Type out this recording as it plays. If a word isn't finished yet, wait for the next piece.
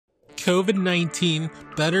COVID-19,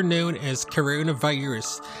 better known as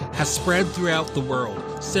coronavirus, has spread throughout the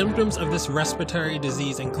world. Symptoms of this respiratory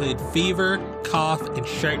disease include fever, cough, and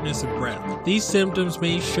shortness of breath. These symptoms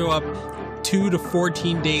may show up 2 to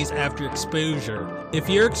 14 days after exposure. If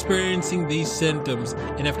you're experiencing these symptoms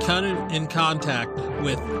and have come in contact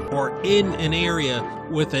with or in an area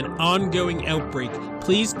with an ongoing outbreak,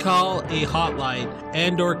 please call a hotline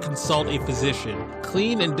and/or consult a physician.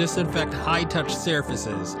 Clean and disinfect high-touch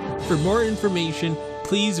surfaces. For more information,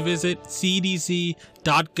 please visit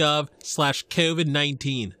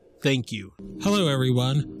cdc.gov/COVID-19. Thank you. Hello,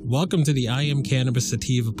 everyone. Welcome to the I Am Cannabis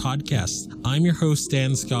Sativa podcast. I'm your host,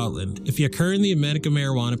 Dan Scotland. If you're currently a medical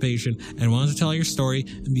marijuana patient and want to tell your story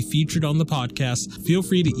and be featured on the podcast, feel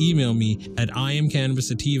free to email me at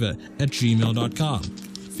iamcannabissativa@gmail.com.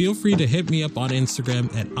 Feel free to hit me up on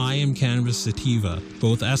Instagram at iamcannabissativa,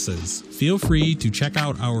 both S's. Feel free to check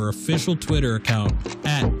out our official Twitter account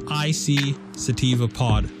at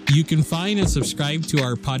ICSativaPod. You can find and subscribe to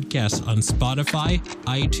our podcast on Spotify,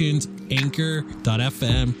 iTunes,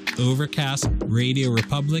 Anchor.fm, Overcast, Radio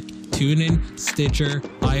Republic, TuneIn, Stitcher,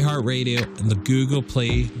 iHeartRadio, and the Google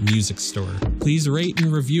Play Music Store. Please rate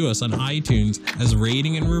and review us on iTunes, as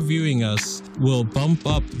rating and reviewing us will bump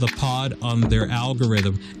up the pod on their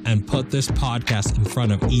algorithm and put this podcast in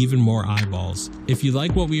front of even more eyeballs. If you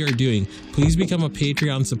like what we are doing, please become a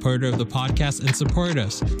Patreon supporter of the podcast and support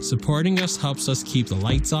us. Supporting us helps us keep the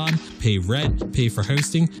lights on, pay rent, pay for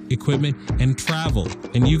hosting, equipment, and travel.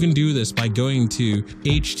 And you can do this by going to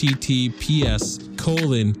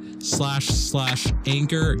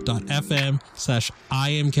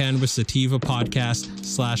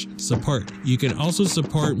https://anchor.fm/iamcannabissativapodcast/support. You can also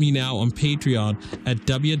support me now on Patreon at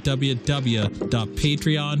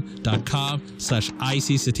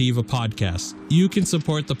www.patreon.com/ICSativaPodcast. You can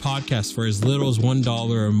support the podcast for as little as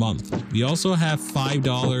 $1 a month. We also have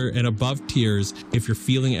 $5 and above tiers if you're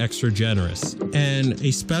feeling extra generous. And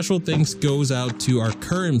a special thanks goes out to our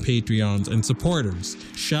current Patreons and supporters.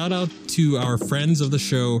 Shout out to our friends of the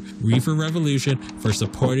show, Reefer Revolution, for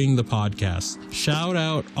supporting the podcast. Shout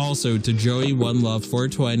out also to Joey One Love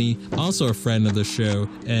 420, also a friend of the show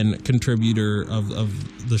and contributor of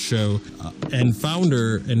the show, and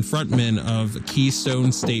founder and frontman of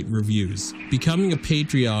Keystone State Reviews. Becoming a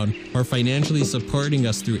Patreon or financially supporting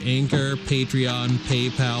us through Anchor, Patreon,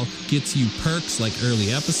 PayPal gets you perks like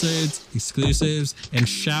early episodes, exclusives, and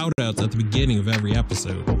shout outs at the beginning of every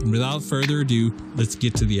episode. And without further ado, let's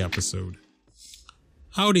get to the episode.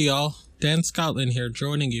 Howdy, y'all. Dan Scotland here,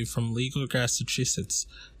 joining you from Legal, Massachusetts,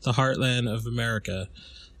 the heartland of America.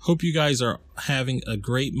 Hope you guys are having a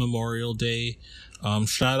great Memorial Day.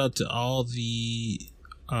 Shout out to all the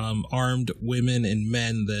armed women and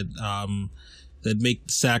men that make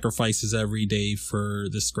sacrifices every day for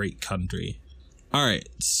this great country. All right,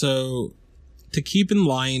 so to keep in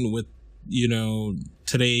line with,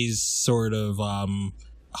 today's sort of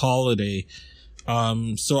holiday,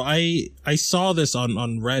 so I saw this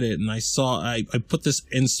on Reddit, and I put this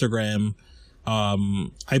Instagram,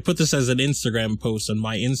 I put this as an Instagram post on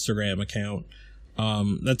my Instagram account.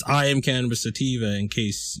 That's I Am Cannabis Sativa, in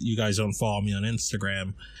case you guys don't follow me on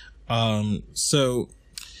Instagram. So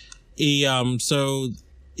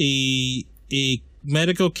a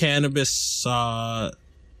medical cannabis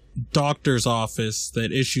doctor's office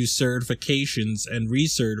that issues certifications and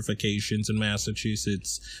recertifications in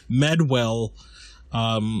Massachusetts, Medwell,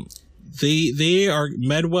 they are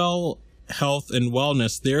Medwell Health and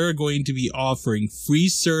Wellness. They're going to be offering free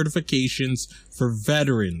certifications for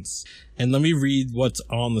veterans. And let me read what's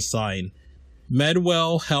on the sign.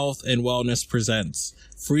 Medwell Health and Wellness presents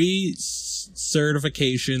free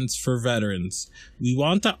certifications for veterans. We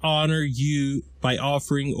want to honor you by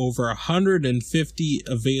offering over 150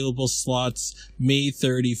 available slots May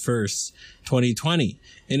 31st, 2020.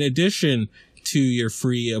 In addition to your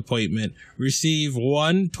free appointment, receive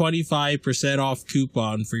one 25% off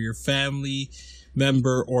coupon for your family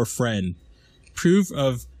member or friend. Proof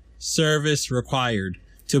of service required.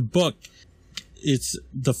 To book,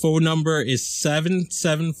 the phone number is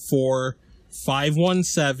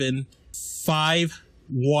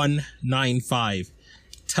 774-517-5195.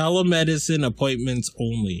 Telemedicine appointments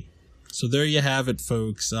only. So there you have it,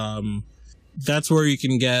 folks. That's where you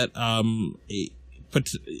can get but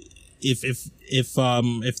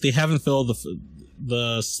if they haven't filled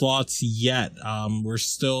the slots yet, we're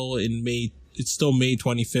still in May. It's still May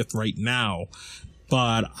 25th right now,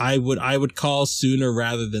 but I would call sooner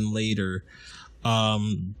rather than later.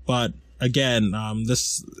 But again,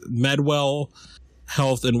 this Medwell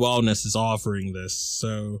Health and Wellness is offering this.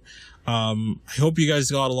 So I hope you guys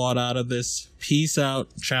got a lot out of this. Peace out,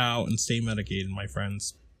 ciao, and stay medicated, my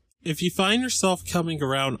friends. If you find yourself coming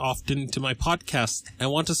around often to my podcast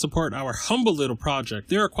and want to support our humble little project,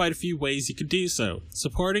 there are quite a few ways you can do so.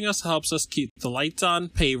 Supporting us helps us keep the lights on,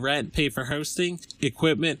 pay rent, pay for hosting,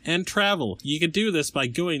 equipment, and travel. You can do this by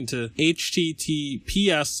going to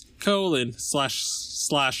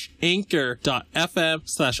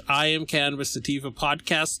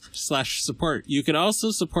https://anchor.fm/IamCannabisSativa/support. You can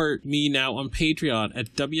also support me now on Patreon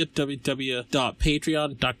at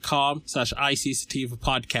www.patreon.com/ICSativa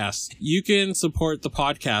podcast. You can support the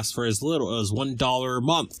podcast for as little as $1 a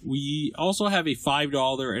month. We also have a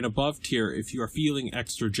 $5 and above tier if you are feeling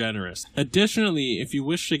extra generous. Additionally, if you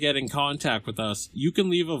wish to get in contact with us, you can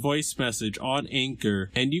leave a voice message on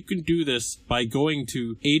Anchor, and you can do this by going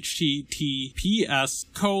to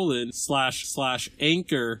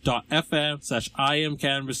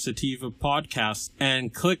https://anchor.fm/IamCannabisSativa podcast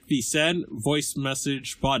and click the send voice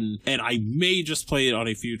message button, and I may just play it on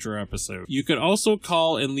a future episode. You can also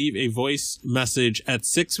call and leave a voice message at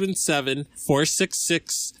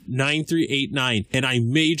 617-466-9389, and I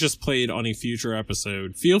may just play it on a future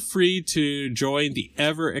episode. Feel free to join the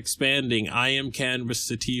ever-expanding I Am Cannabis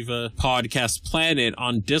Sativa podcast planet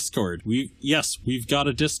on Discord. We've got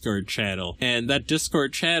a Discord channel, and that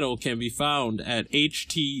Discord channel can be found at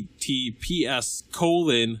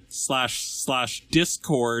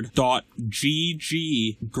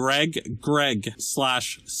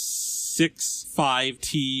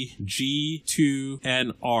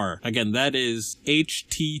Again, that is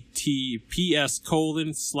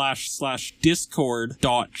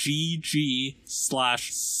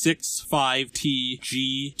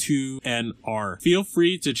https://discord.gg/65tg2nr. Feel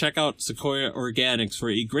free to check out Sequoia Organics for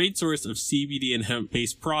a great source of CBD and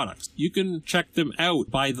hemp-based products. You can check them out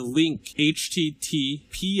by the link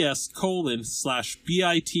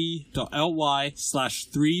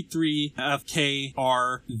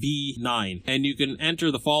https://bit.ly/33fkrv9, and you can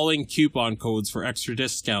enter the following coupon codes for extra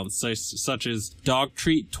discounts, such as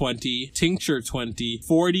DogTreat20, Tincture20,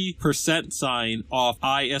 40% off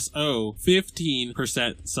ISO,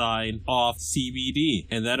 15% off CBD,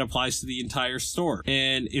 and that applies to the entire store.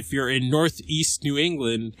 And if you're in Northeast New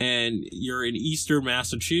England and you're in Eastern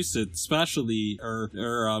Massachusetts, especially, or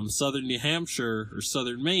Southern New Hampshire or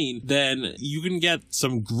Southern Maine, then you can get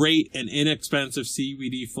some great and inexpensive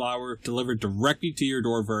CBD flower delivered directly to your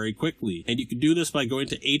door very quickly. And you can do this by going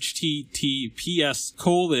to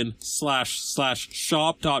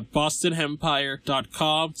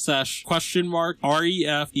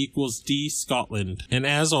https://shop.bostonhempire.com/?ref=D Scotland. And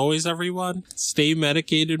as always, everyone, stay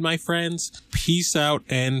medicated, my friends. Peace out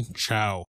and ciao.